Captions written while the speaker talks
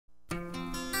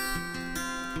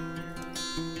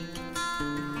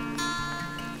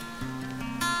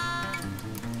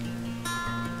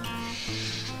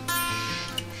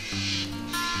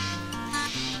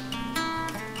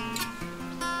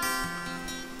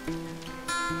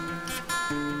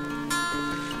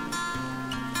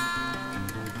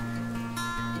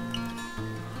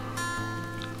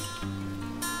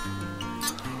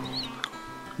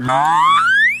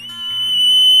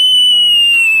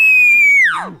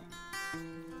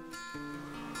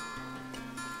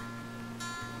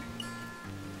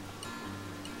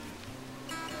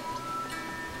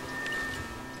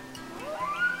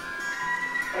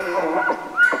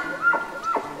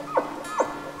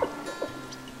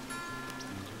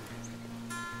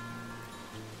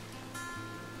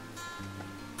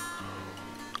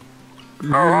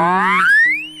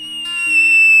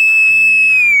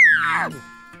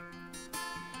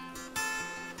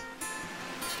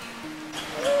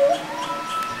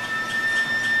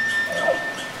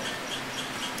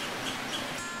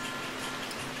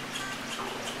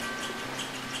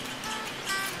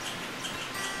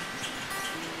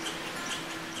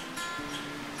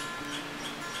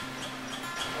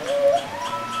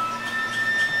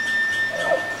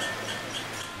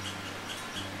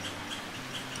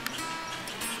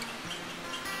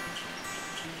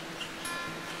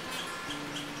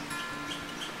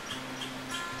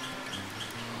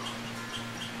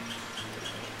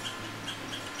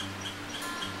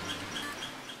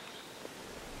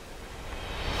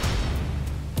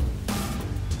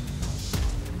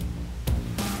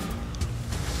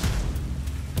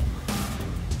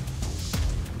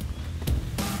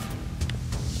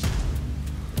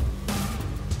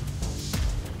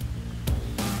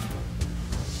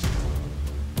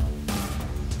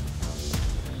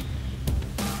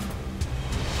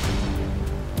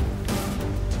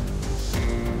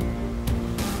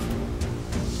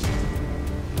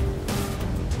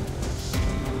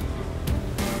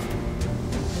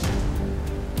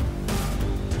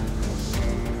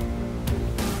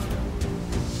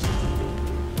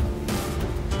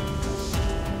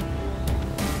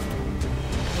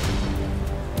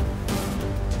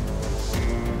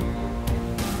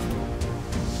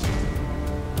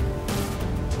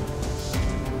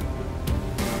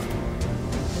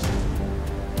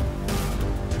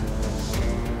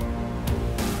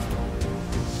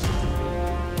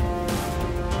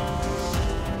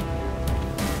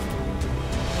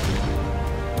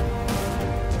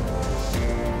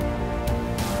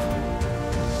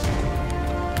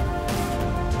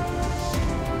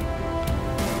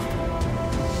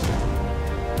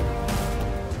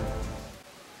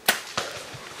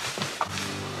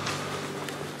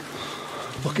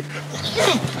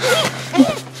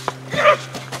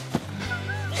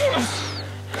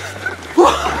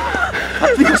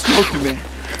I think I smoked him, man. I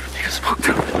think I smoked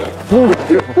him.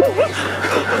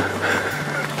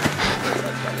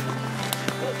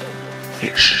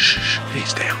 Hey, shh, shh,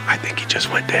 he's down. I think he just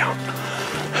went down.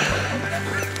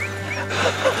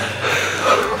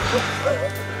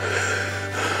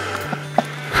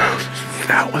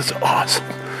 That was awesome.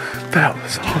 That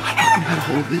was awesome. I had a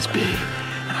hole this big,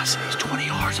 and I said it's 20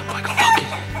 yards. I'm like, fuck it.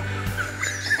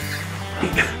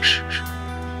 Shh, shh.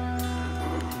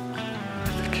 I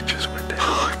think he just went down.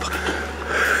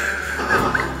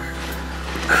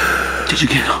 Did you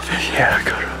get off it? Yeah, I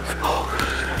got off it. Oh.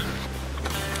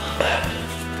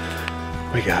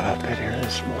 We got up in here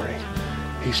this morning.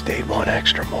 He stayed one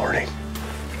extra morning.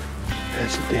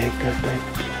 That's a dang good thing.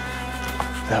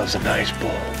 That was a nice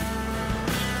bull.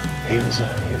 He was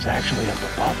actually up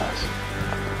above us,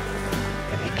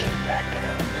 and he came back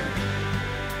down.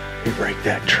 He raked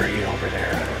that tree over there.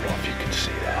 I don't know if you can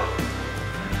see that.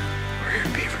 We're here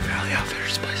at BVR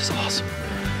Outfitters. This place is awesome.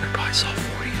 We probably saw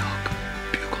 40 elk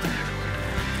bugling everywhere.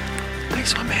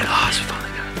 Thanks to my man Oz, we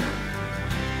finally got it.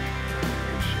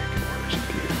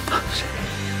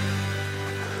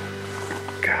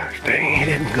 Gosh dang, he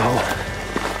didn't go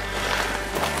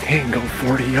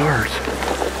 40 yards.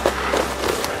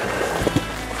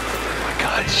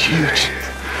 It's huge.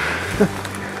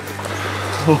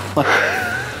 Oh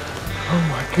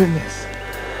my goodness.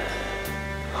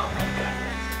 Oh my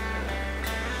goodness.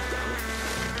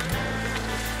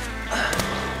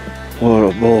 What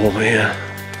a bull, man.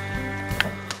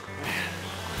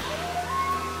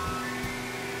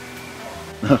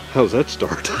 How's that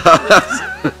start?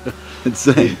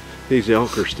 Insane. These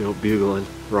elk are still bugling.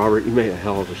 Robert, you made a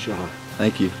hell of a shot.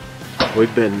 Thank you.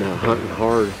 We've been hunting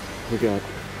hard. We got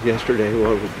yesterday,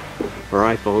 our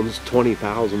iPhones,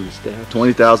 20,000 steps.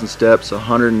 20,000 steps,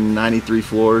 193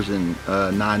 floors, and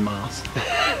 9 miles.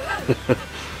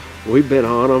 We've been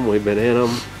on them, we've been in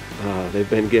them. They've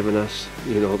been giving us,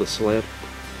 the slip,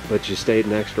 but you stayed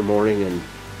an extra morning and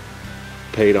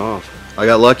paid off. I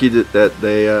got lucky that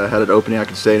they had an opening I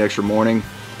could stay an extra morning,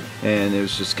 and it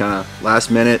was just kind of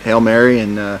last minute, Hail Mary,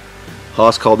 and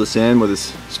Haas called us in with his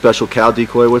special cow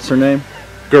decoy. What's her name?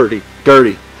 Gertie.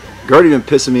 Gertie. Gertie been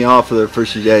pissing me off for the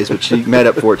first few days, but she made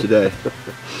up for it today.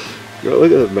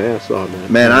 Look at the mass on that.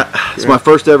 Man, it's my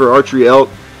first ever archery elk.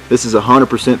 This is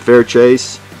 100% fair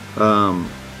chase.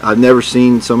 I've never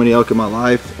seen so many elk in my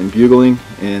life in bugling,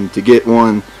 and to get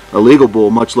one a legal bull,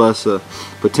 much less a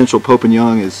potential Pope and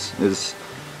Young, is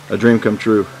a dream come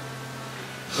true.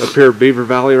 Up here at Beaver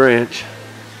Valley Ranch.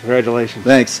 Congratulations.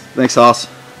 Thanks, Haas.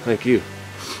 Thank you.